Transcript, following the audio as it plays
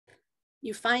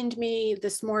You find me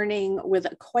this morning with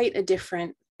quite a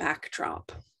different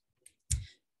backdrop.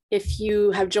 If you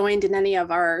have joined in any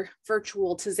of our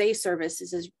virtual Taizé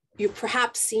services, you've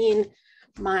perhaps seen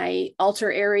my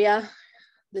altar area.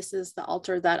 This is the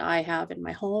altar that I have in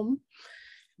my home,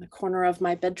 in the corner of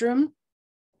my bedroom.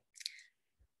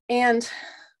 And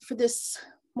for this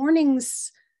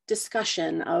morning's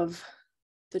discussion of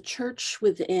the church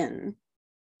within,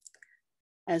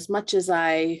 as much as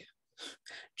I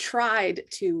tried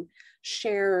to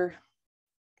share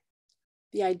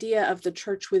the idea of the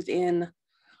church within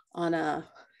on an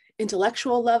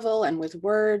intellectual level and with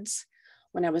words,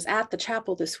 when I was at the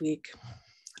chapel this week,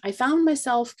 I found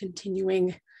myself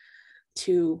continuing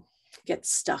to get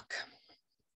stuck.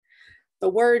 The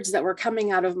words that were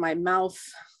coming out of my mouth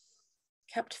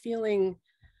kept feeling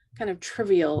kind of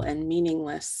trivial and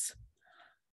meaningless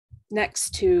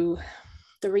next to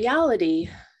the reality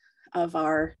of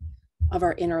our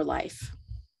inner life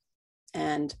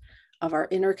and of our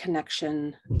inner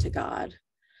connection to God,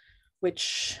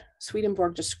 which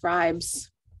Swedenborg describes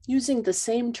using the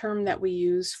same term that we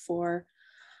use for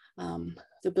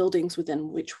the buildings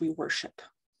within which we worship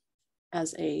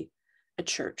as a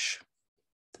church,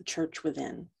 the church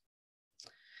within.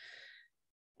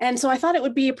 And so I thought it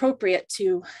would be appropriate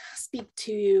to speak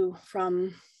to you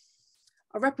from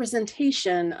a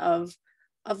representation of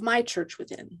my church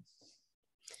within.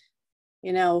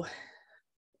 You know,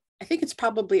 I think it's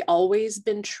probably always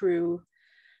been true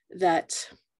that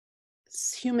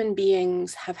human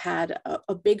beings have had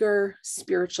a bigger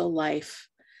spiritual life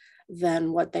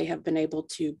than what they have been able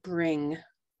to bring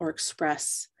or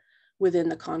express within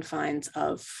the confines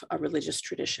of a religious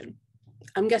tradition.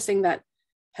 I'm guessing that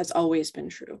has always been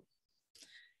true.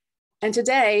 And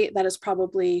today, that is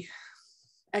probably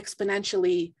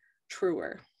exponentially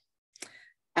truer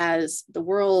as the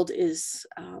world is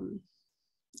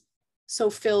so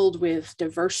filled with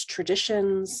diverse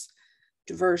traditions,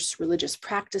 diverse religious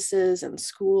practices and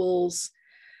schools,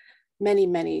 many,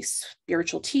 many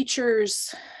spiritual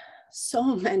teachers,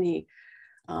 so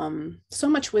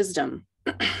much wisdom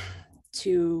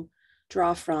to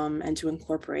draw from and to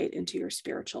incorporate into your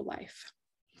spiritual life.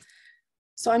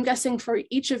 So I'm guessing for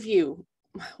each of you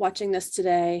watching this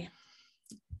today,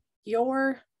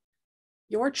 your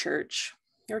church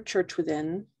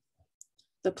within,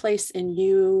 the place in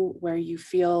you where you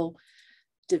feel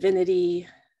divinity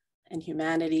and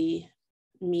humanity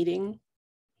meeting,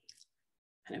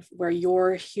 kind of where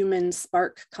your human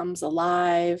spark comes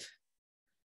alive,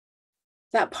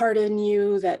 that part in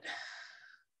you that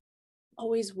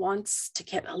always wants to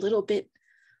get a little bit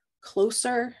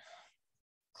closer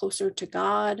to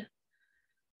God,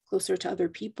 closer to other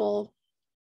people,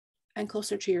 and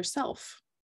closer to yourself.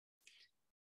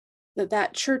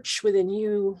 That church within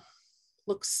you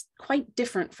looks quite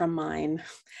different from mine,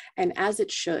 and as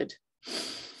it should,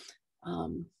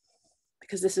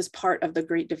 because this is part of the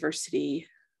great diversity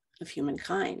of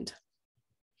humankind.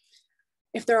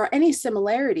 If there are any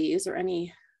similarities or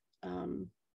any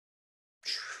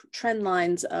trend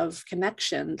lines of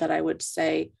connection that I would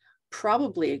say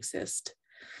probably exist,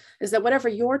 is that whatever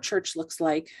your church looks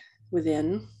like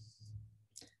within,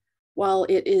 while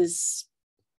it is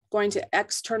going to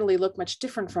externally look much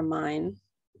different from mine,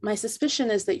 my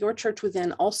suspicion is that your church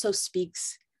within also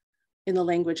speaks in the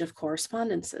language of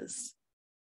correspondences.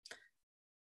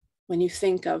 When you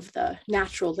think of the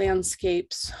natural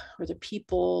landscapes or the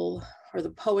people or the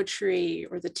poetry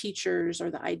or the teachers or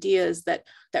the ideas that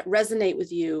resonate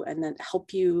with you and that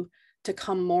help you to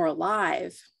come more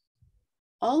alive,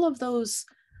 all of those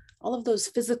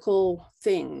physical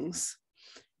things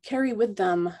carry with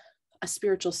them a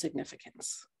spiritual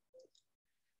significance.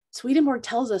 Swedenborg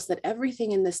tells us that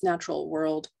everything in this natural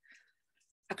world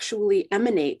actually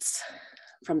emanates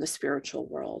from the spiritual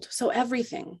world. So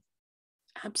everything,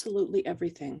 absolutely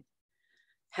everything,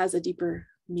 has a deeper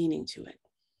meaning to it.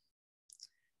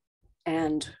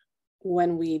 And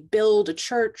when we build a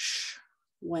church,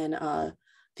 when a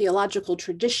theological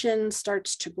tradition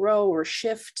starts to grow or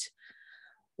shift,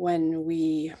 when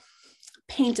we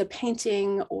paint a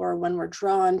painting or when we're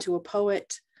drawn to a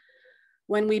poet,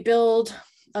 when we build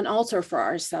an altar for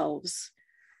ourselves,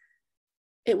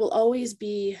 it will always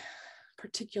be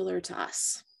particular to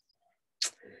us,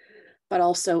 but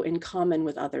also in common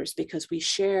with others because we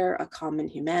share a common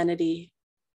humanity,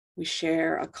 we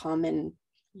share a common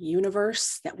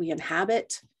universe that we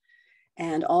inhabit,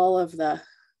 and all of the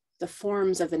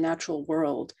forms of the natural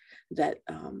world that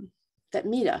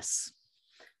meet us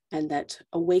and that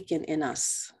awaken in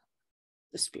us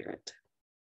the spirit.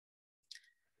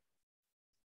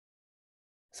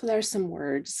 So there's some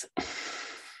words.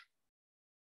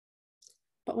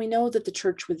 But we know that the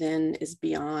church within is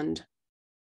beyond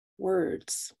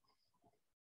words.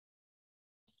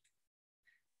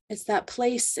 It's that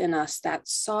place in us, that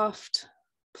soft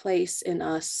place in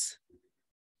us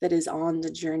that is on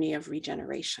the journey of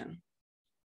regeneration.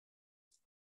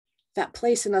 That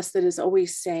place in us that is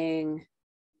always saying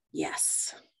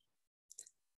yes,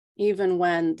 even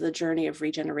when the journey of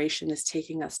regeneration is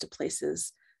taking us to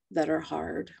places that are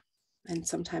hard and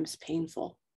sometimes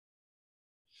painful.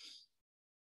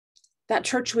 That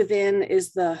church within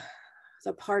is the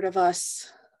part of us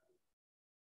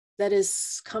that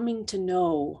is coming to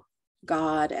know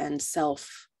God and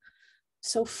self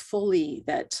so fully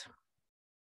that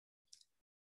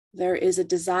there is a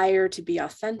desire to be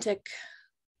authentic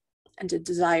and a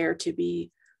desire to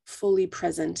be fully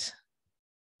present,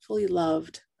 fully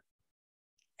loved,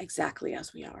 exactly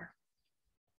as we are.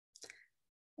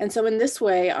 And so in this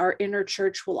way, our inner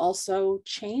church will also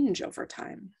change over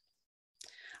time.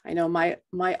 I know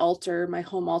my altar, my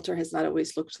home altar, has not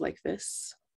always looked like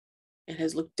this. It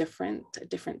has looked different at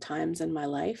different times in my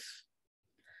life.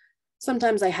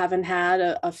 Sometimes I haven't had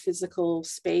a physical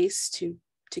space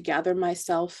to gather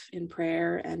myself in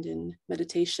prayer and in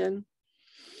meditation.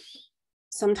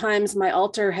 Sometimes my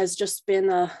altar has just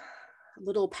been a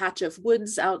little patch of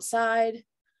woods outside,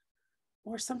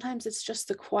 or sometimes it's just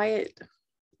the quiet,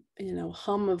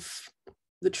 hum of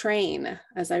the train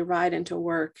as I ride into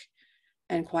work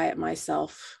and quiet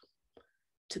myself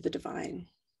to the divine.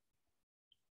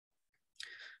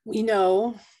 We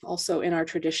know also in our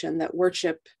tradition that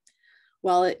worship,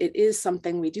 while it is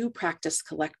something we do practice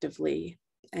collectively,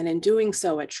 and in doing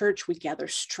so at church, we gather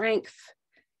strength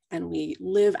and we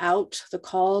live out the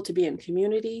call to be in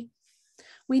community.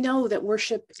 We know that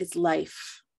worship is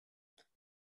life,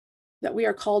 that we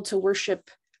are called to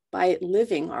worship by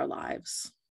living our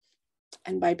lives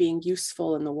and by being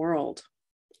useful in the world.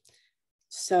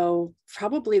 So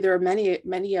probably there are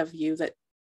many of you that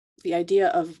the idea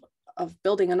of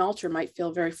building an altar might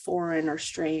feel very foreign or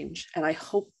strange. And I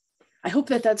hope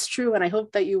that that's true. And I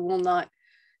hope that you will not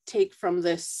take from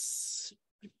this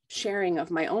sharing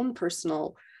of my own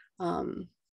personal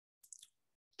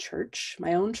church,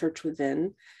 my own church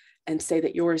within, and say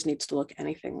that yours needs to look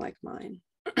anything like mine,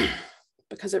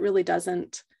 because it really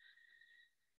doesn't.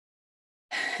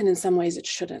 And in some ways it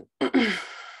shouldn't.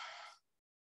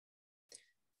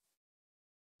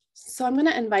 So I'm going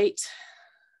to invite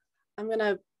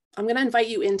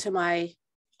you into my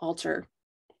altar,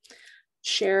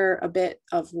 share a bit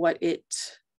of what it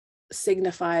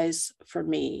signifies for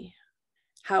me,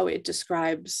 how it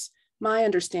describes my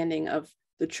understanding of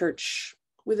the church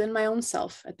within my own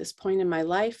self at this point in my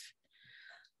life,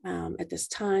 at this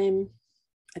time,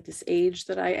 at this age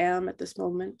that I am at this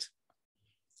moment.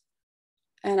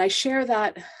 And I share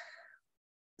that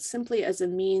simply as a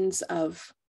means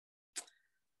of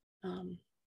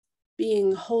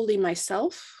being wholly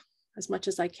myself as much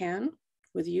as I can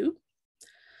with you.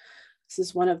 This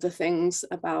is one of the things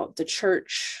about the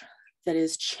church that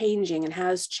is changing and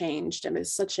has changed and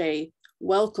is such a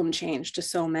welcome change to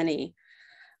so many.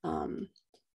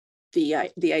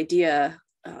 The idea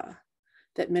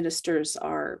that ministers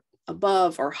are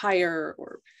above or higher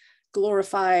or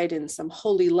glorified in some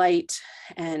holy light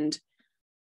and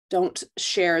don't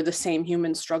share the same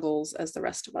human struggles as the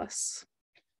rest of us.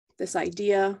 This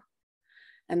idea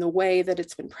and the way that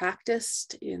it's been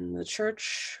practiced in the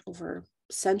church over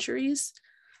centuries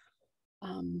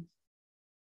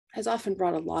has often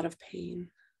brought a lot of pain.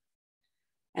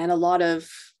 And a lot of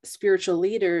spiritual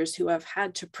leaders who have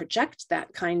had to project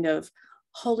that kind of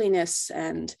holiness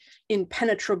and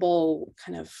impenetrable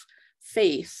kind of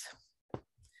faith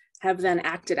have then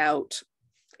acted out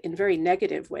in very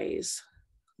negative ways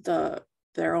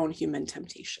their own human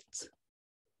temptations.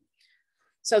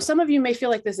 So some of you may feel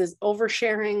like this is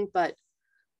oversharing, but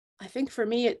I think for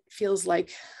me, it feels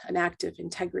like an act of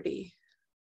integrity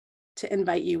to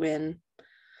invite you in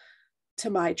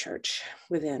to my church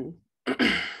within.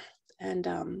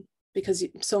 And because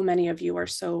so many of you are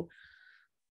so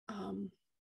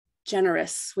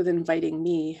generous with inviting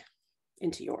me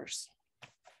into yours.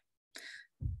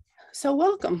 So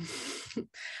welcome.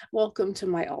 Welcome to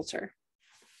my altar.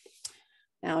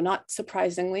 Now, not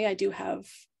surprisingly, I do have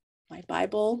my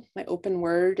Bible, my open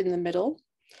word in the middle.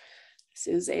 This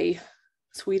is a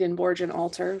Swedenborg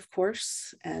altar, of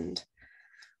course, and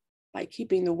by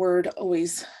keeping the word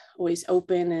always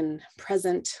open and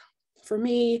present for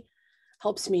me,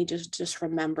 helps me just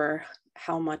remember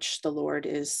how much the Lord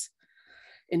is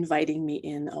inviting me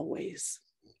in always.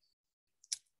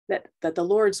 That the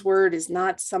Lord's word is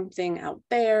not something out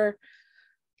there.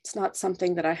 It's not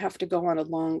something that I have to go on a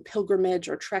long pilgrimage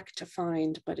or trek to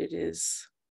find, but it is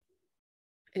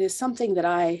it is something that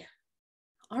I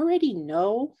already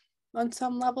know on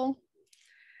some level,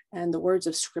 and the words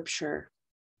of scripture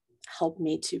help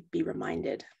me to be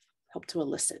reminded, help to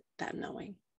elicit that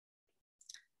knowing.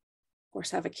 Of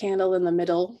course, I have a candle in the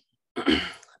middle.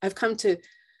 I've come to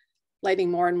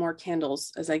lighting more and more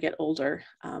candles as I get older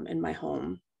in my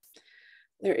home.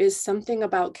 There is something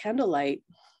about candlelight,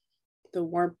 the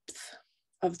warmth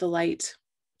of the light,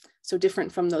 so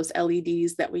different from those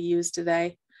LEDs that we use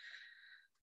today.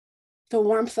 The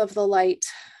warmth of the light,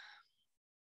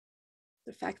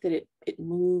 the fact that it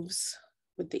moves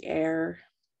with the air,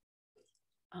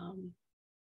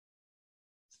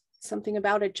 something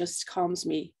about it just calms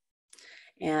me.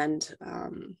 And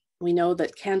we know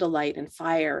that candlelight and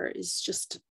fire is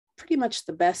just pretty much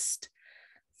the best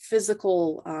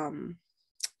physical,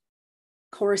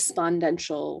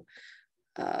 correspondential,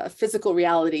 physical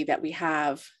reality that we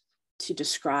have to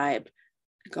describe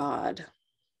God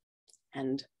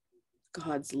and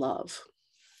God's love.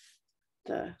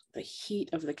 The heat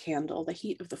of the candle, the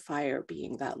heat of the fire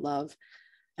being that love,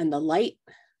 and the light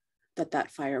that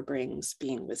that fire brings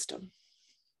being wisdom.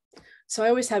 So I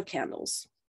always have candles.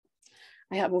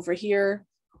 I have over here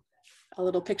a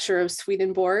little picture of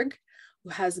Swedenborg, who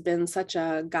has been such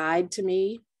a guide to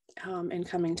me in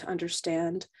coming to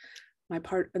understand my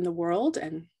part in the world,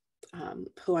 and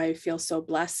who I feel so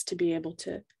blessed to be able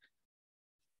to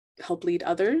help lead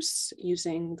others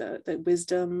using the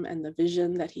wisdom and the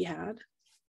vision that he had.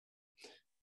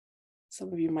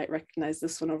 Some of you might recognize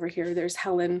this one over here. There's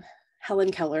Helen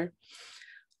Keller,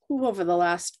 who over the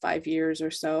last 5 years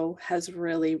or so has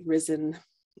really risen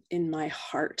in my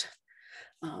heart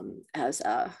as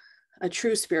a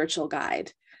true spiritual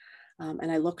guide. And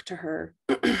I look to her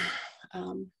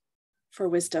for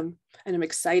wisdom, and I'm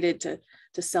excited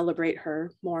to celebrate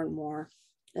her more and more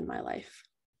in my life.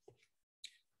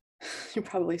 You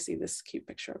probably see this cute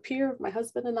picture up here of my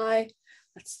husband and I.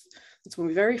 That's when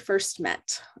we very first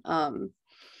met. And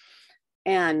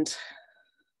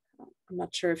I'm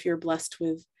not sure if you're blessed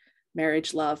with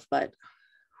marriage love, but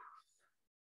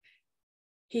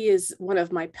he is one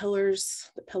of my pillars,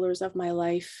 the pillars of my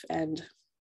life. And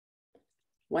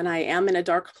when I am in a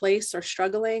dark place or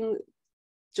struggling,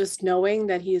 just knowing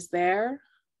that he is there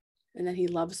and that he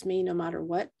loves me no matter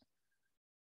what,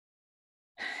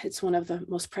 it's one of the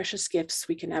most precious gifts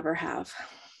we can ever have.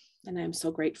 And I'm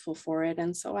so grateful for it.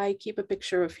 And so I keep a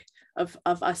picture of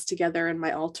us together in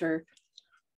my altar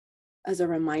as a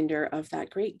reminder of that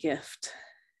great gift.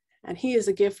 And he is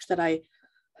a gift that I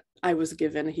was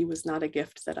given. He was not a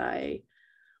gift that I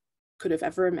could have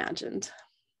ever imagined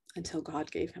until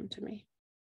God gave him to me.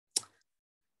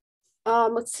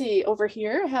 Let's see, over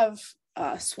here I have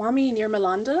Swami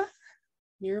Nirmalananda.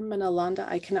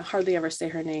 I can hardly ever say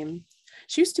her name.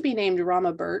 She used to be named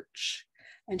Rama Birch,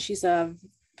 and she's a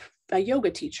yoga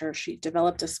teacher. She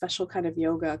developed a special kind of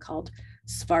yoga called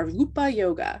Svarupa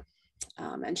Yoga.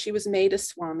 And she was made a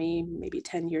Swami maybe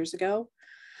 10 years ago.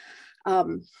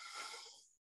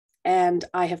 And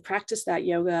I have practiced that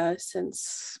yoga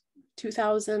since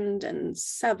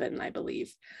 2007, I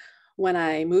believe, when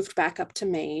I moved back up to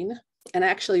Maine. And I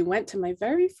actually went to my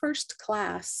very first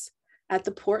class at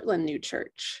the Portland New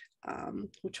Church,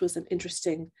 which was an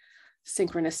interesting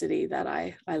synchronicity that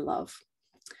I love.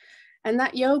 And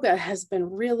that yoga has been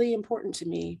really important to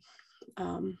me.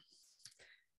 You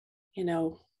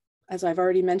know, as I've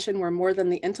already mentioned, we're more than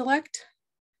the intellect,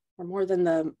 we're more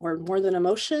than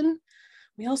emotion.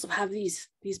 We also have these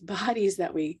bodies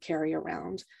that we carry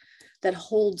around that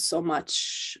hold so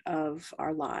much of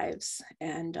our lives.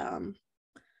 And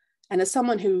as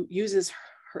someone who uses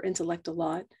her intellect a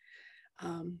lot,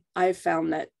 I've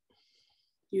found that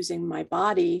using my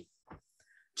body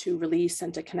to release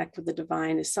and to connect with the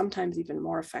divine is sometimes even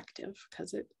more effective,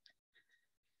 because it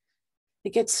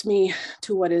gets me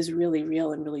to what is really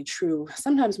real and really true,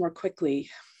 sometimes more quickly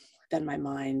than my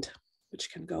mind, which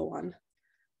can go on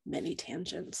many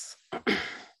tangents.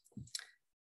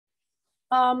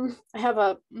 I have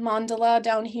a mandala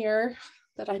down here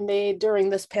that I made during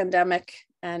this pandemic,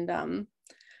 and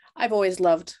I've always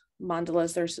loved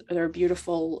mandalas. They're a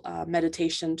beautiful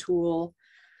meditation tool.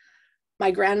 My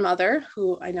grandmother,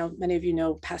 who I know many of you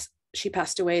know, she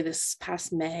passed away this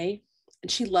past May,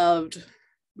 and she loved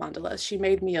mandalas. She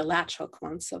made me a latch hook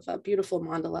once of a beautiful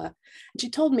mandala, and she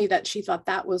told me that she thought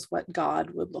that was what God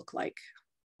would look like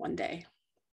one day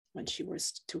when she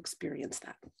was to experience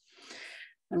that.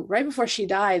 And right before she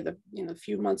died, a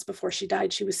few months before she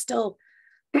died, she was still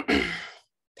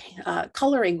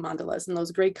coloring mandalas in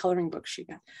those great coloring books she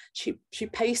got. She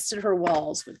pasted her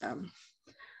walls with them.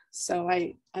 So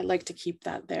I like to keep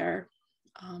that there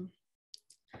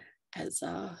as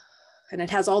And it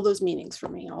has all those meanings for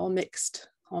me, all mixed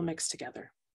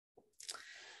together.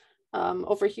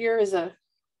 Over here is a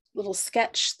little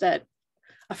sketch that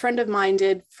a friend of mine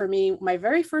did for me my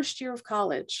very first year of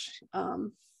college,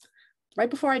 right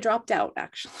before I dropped out,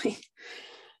 actually.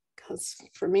 Because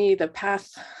for me, the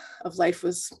path of life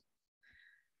was a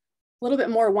little bit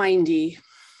more windy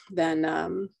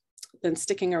than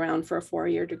sticking around for a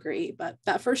 4-year degree. But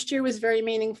that first year was very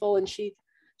meaningful, and she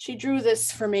drew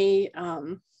this for me.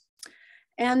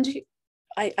 And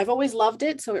I've always loved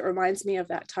it, so it reminds me of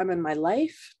that time in my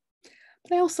life.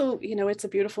 But I also, it's a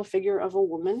beautiful figure of a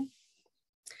woman.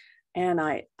 And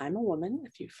I'm a woman,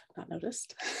 if you've not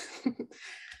noticed.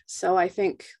 So I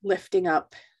think lifting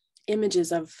up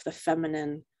images of the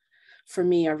feminine for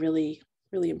me are really,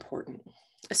 really important,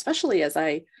 especially as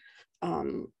I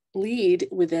lead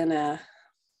within a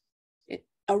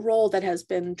role that has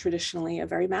been traditionally a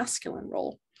very masculine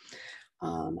role,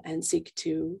 and seek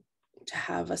to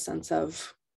have a sense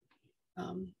of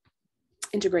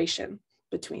integration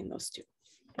between those two.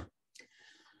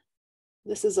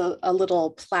 This is a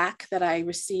little plaque that I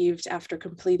received after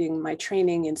completing my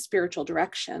training in spiritual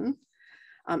direction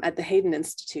at the Hayden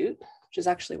Institute, which is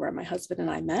actually where my husband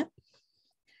and I met.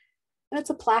 And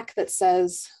it's a plaque that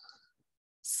says,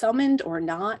 "Summoned or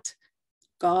not,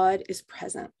 God is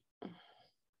present."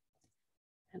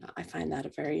 And I find that a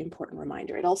very important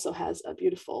reminder. It also has a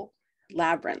beautiful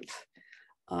labyrinth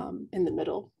in the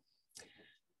middle,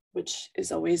 which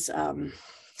is always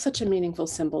such a meaningful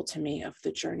symbol to me of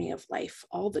the journey of life,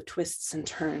 all the twists and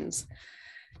turns,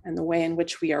 and the way in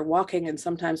which we are walking, and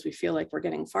sometimes we feel like we're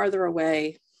getting farther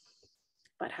away,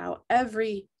 but how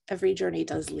every journey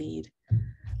does lead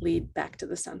back to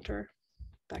the center,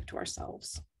 back to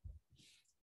ourselves.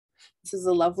 This is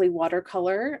a lovely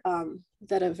watercolor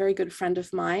that a very good friend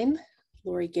of mine,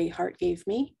 Lori Gayhart, gave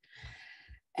me.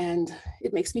 And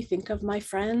it makes me think of my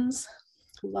friends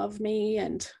who love me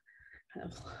and kind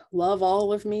of love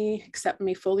all of me, accept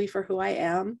me fully for who I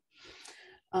am.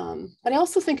 But I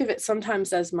also think of it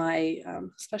sometimes as my,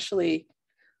 especially,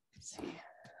 let's see,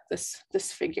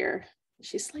 this figure,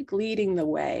 she's like leading the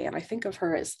way. And I think of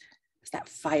her as that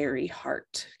fiery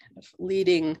heart, kind of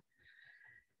leading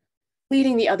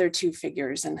the other two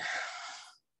figures. And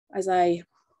as I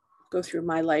go through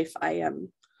my life, I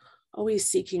am always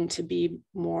seeking to be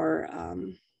more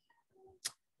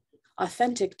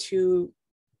authentic to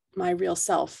my real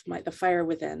self, the fire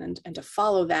within, and to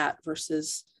follow that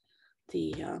versus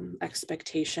the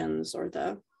expectations or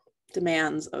the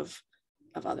demands of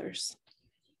others.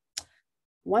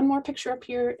 One more picture up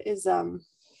here is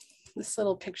this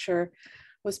little picture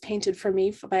was painted for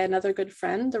me by another good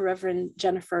friend, the Reverend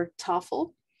Jennifer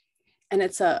Toffel. And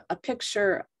it's a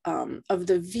picture of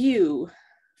the view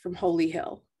from Holy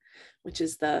Hill, which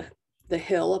is the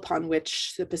hill upon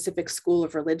which the Pacific School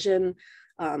of Religion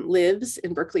lives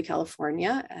in Berkeley,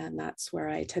 California. And that's where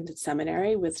I attended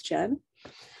seminary with Jen.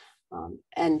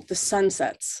 And the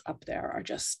sunsets up there are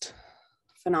just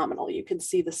phenomenal. You can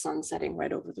see the sun setting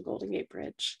right over the Golden Gate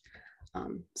Bridge.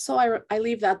 So I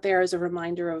leave that there as a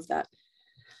reminder of that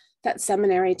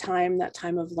seminary time, that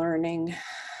time of learning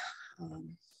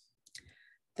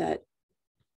that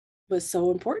was so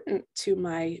important to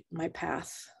my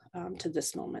path to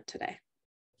this moment today.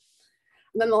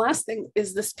 And then the last thing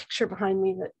is this picture behind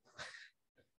me that I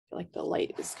feel like the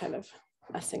light is kind of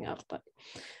messing up. But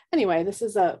anyway, this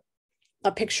is a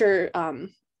picture.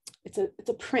 It's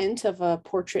a print of a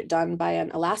portrait done by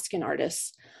an Alaskan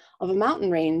artist of a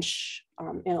mountain range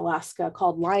in Alaska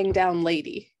called Lying Down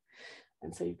Lady.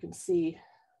 And so you can see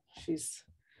this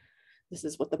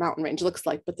is what the mountain range looks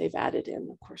like, but they've added in,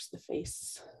 of course, the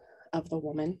face of the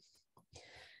woman.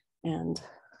 And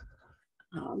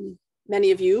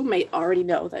many of you may already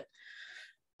know that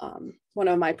one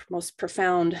of my most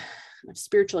profound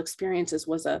spiritual experiences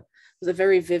was a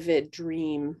very vivid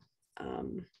dream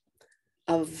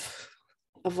of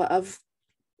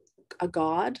a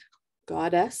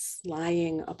goddess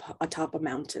lying atop a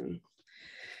mountain.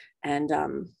 And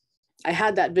I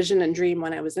had that vision and dream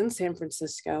when I was in San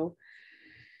Francisco.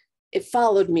 It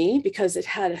followed me because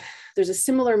there's a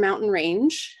similar mountain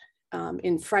range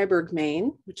in Freiburg,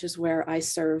 Maine, which is where I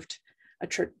served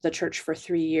the church for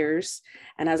 3 years.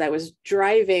 And as I was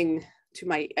driving to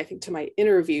my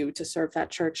interview to serve that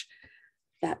church,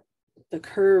 the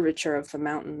curvature of the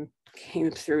mountain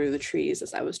came through the trees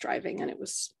as I was driving, and it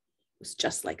was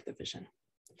just like the vision.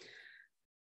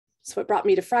 So it brought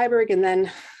me to Freiburg, and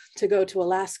then to go to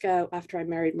Alaska after I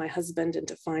married my husband, and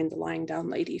to find the Lying Down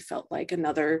Lady felt like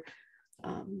another,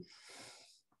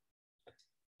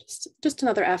 just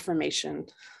another affirmation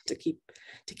to keep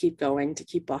going, to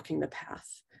keep walking the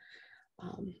path.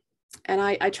 And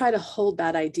I try to hold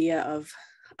that idea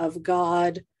of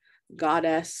God,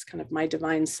 goddess, kind of my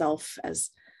divine self,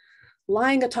 as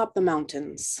lying atop the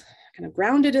mountains, kind of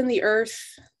grounded in the earth,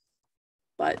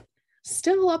 but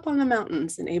still up on the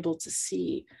mountains and able to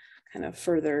see kind of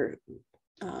further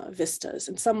vistas.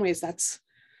 In some ways, that's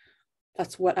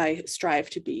what I strive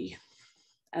to be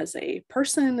as a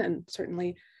person, and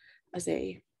certainly as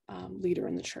a leader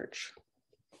in the church.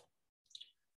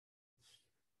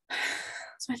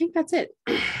 So I think that's it.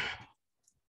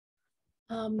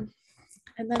 And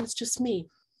then it's just me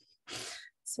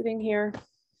sitting here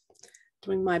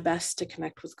doing my best to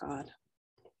connect with God.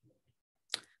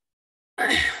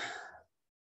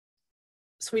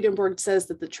 Swedenborg says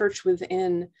that the church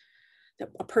within, that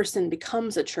a person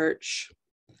becomes a church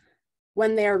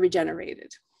when they are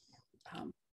regenerated,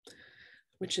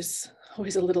 which is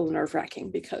always a little nerve-wracking,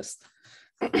 because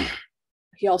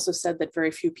he also said that very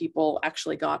few people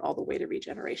actually got all the way to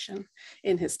regeneration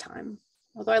in his time.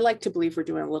 Although I like to believe we're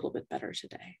doing a little bit better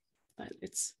today, but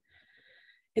it's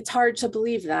hard to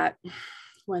believe that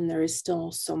when there is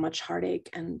still so much heartache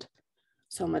and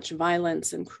so much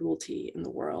violence and cruelty in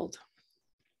the world.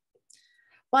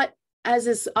 But as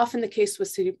is often the case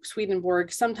with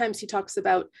Swedenborg, sometimes he talks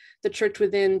about the church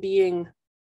within being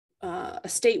a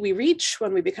state we reach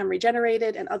when we become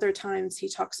regenerated, and other times he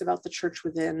talks about the church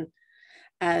within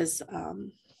as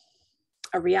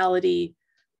a reality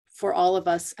for all of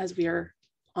us as we are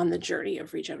on the journey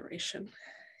of regeneration.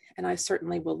 And I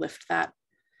certainly will lift that.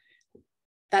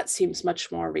 That seems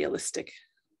much more realistic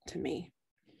to me.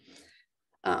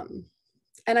 And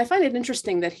I find it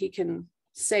interesting that he can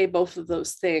say both of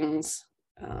those things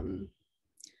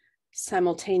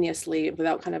simultaneously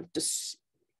without kind of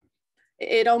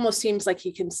it almost seems like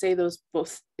he can say those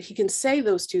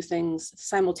two things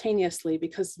simultaneously,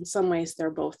 because in some ways they're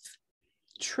both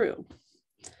true.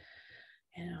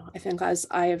 You know, I think as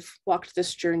I've walked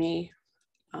this journey,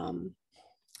 and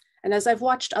as I've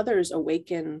watched others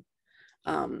awaken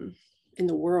in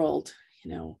the world, you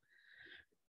know,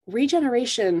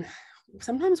 regeneration,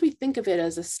 sometimes we think of it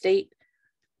as a state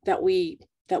that we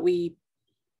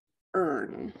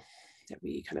earn, that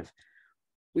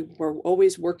we're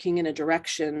always working in a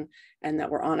direction, and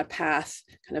that we're on a path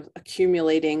kind of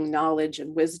accumulating knowledge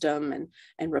and wisdom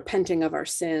and repenting of our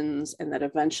sins, and that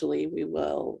eventually we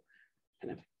will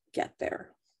kind of get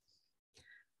there,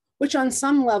 which on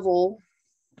some level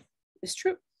is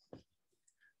true.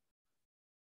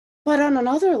 But on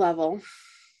another level,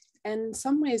 and in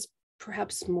some ways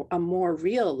perhaps a more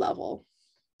real level,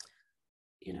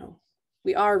 you know,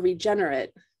 we are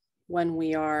regenerate when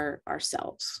we are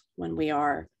ourselves, when we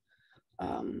are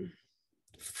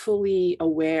fully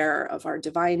aware of our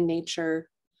divine nature,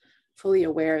 fully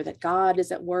aware that God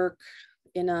is at work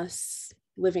in us,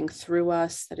 living through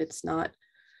us, that it's not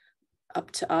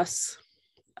up to us.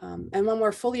 And when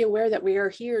we're fully aware that we are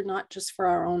here not just for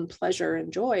our own pleasure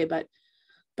and joy, but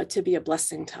to be a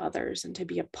blessing to others and to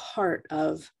be a part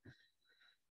of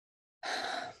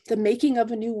the making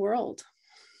of a new world.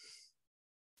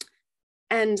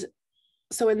 And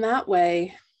so in that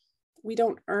way, we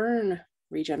don't earn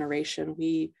regeneration,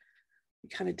 we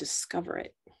kind of discover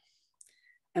it.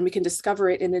 And we can discover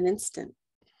it in an instant.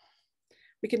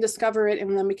 We can discover it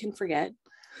and then we can forget.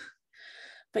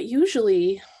 But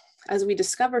usually, as we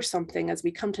discover something, as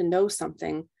we come to know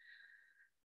something,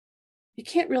 you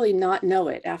can't really not know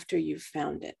it after you've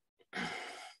found it.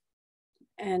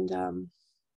 And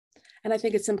I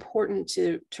think it's important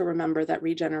to remember that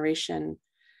regeneration,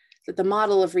 that the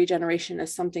model of regeneration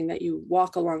is something that you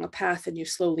walk along a path and you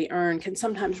slowly earn, can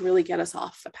sometimes really get us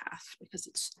off the path,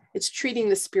 because it's treating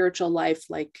the spiritual life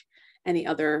like any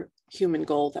other human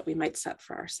goal that we might set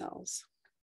for ourselves.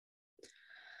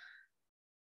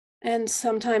 And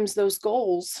sometimes those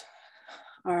goals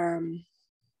are,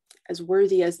 as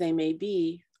worthy as they may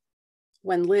be,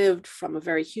 when lived from a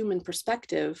very human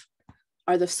perspective,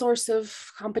 are the source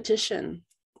of competition.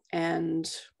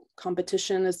 And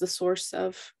competition is the source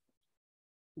of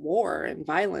war and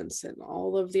violence and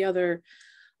all of the other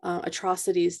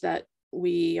atrocities that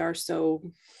we are so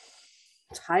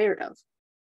tired of.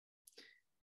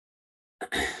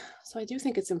 So I do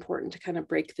think it's important to kind of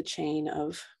break the chain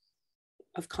of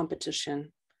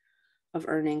competition, of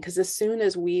earning, because as soon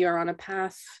as we are on a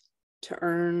path to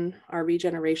earn our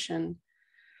regeneration,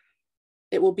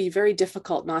 it will be very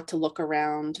difficult not to look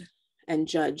around and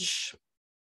judge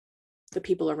the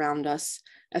people around us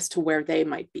as to where they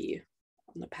might be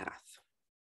on the path.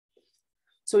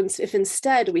 So if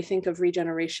instead we think of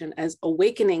regeneration as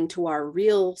awakening to our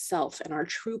real self and our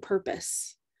true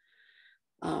purpose,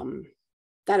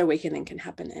 that awakening can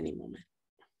happen any moment.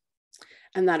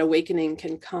 And that awakening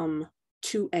can come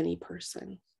to any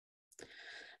person,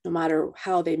 no matter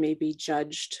how they may be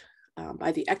judged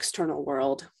by the external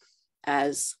world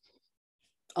as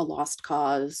a lost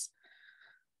cause,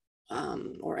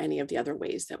 or any of the other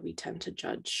ways that we tend to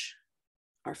judge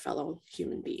our fellow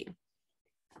human being.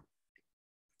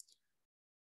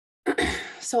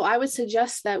 So I would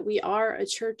suggest that we are a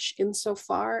church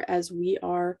insofar as we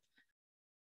are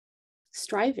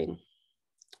striving.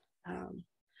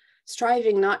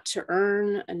 Striving not to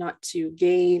earn and not to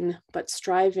gain, but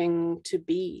striving to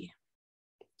be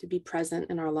present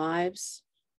in our lives,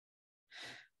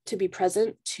 to be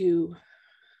present to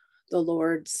the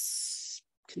Lord's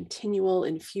continual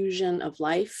infusion of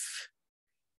life,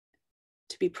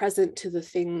 to be present to the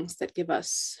things that give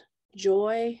us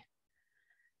joy,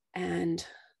 and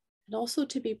also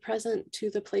to be present to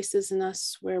the places in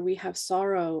us where we have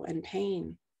sorrow and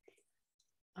pain.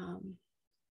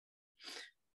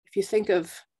 If you think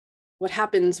of what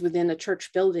happens within a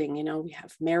church building, we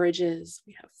have marriages,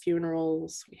 we have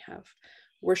funerals, we have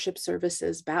worship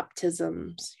services,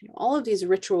 baptisms, all of these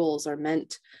rituals are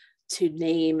meant to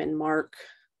name and mark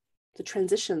the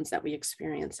transitions that we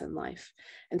experience in life.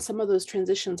 And some of those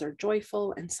transitions are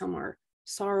joyful and some are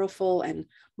sorrowful, and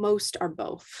most are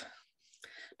both,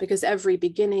 because every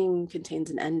beginning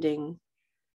contains an ending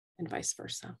and vice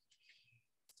versa.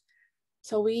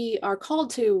 So we are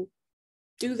called to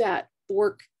do that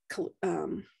work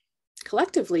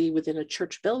collectively within a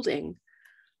church building.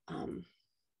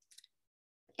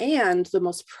 And the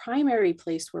most primary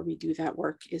place where we do that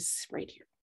work is right here,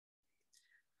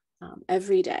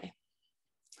 every day.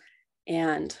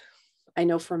 And I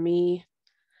know for me,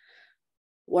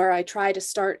 where I try to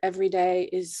start every day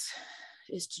is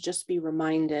to just be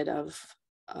reminded of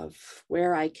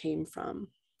where I came from,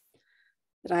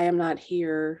 that I am not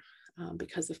here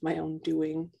because of my own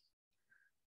doing,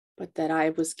 but that I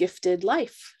was gifted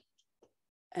life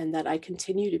and that I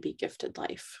continue to be gifted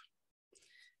life.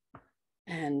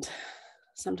 And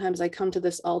sometimes I come to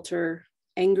this altar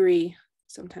angry.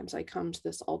 Sometimes I come to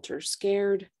this altar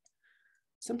scared.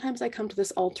 Sometimes I come to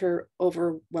this altar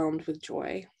overwhelmed with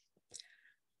joy.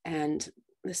 And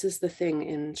this is the thing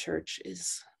in church,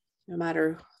 is no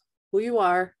matter who you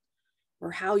are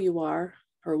or how you are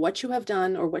or what you have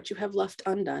done or what you have left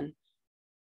undone,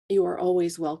 you are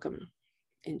always welcome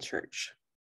in church.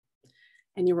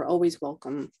 And you are always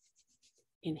welcome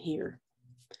in here,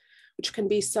 which can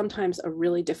be sometimes a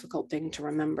really difficult thing to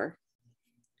remember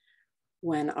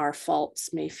when our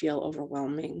faults may feel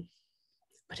overwhelming.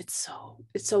 But it's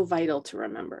so vital to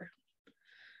remember.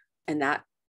 And that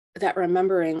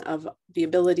remembering of the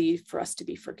ability for us to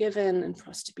be forgiven and for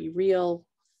us to be real,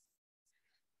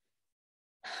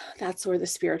 that's where the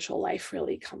spiritual life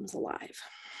really comes alive.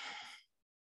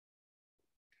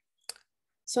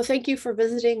 So thank you for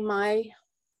visiting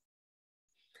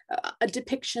a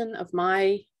depiction of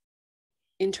my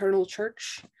internal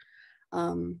church.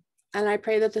 And I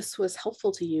pray that this was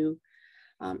helpful to you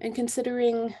in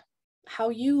considering how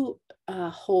you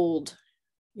hold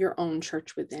your own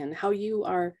church within, how you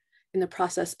are in the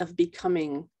process of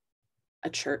becoming a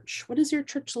church. What does your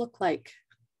church look like?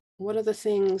 What are the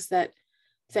things that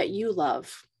you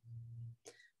love?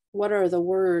 What are the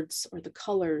words or the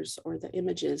colors or the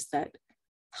images that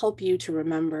help you to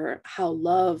remember how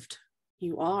loved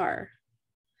you are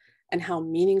and how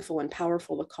meaningful and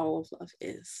powerful the call of love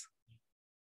is?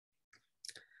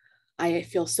 I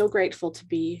feel so grateful to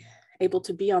be able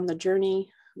to be on the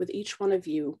journey with each one of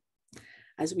you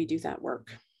as we do that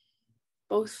work,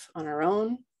 both on our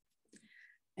own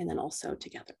and then also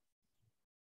together.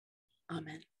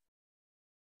 Amen.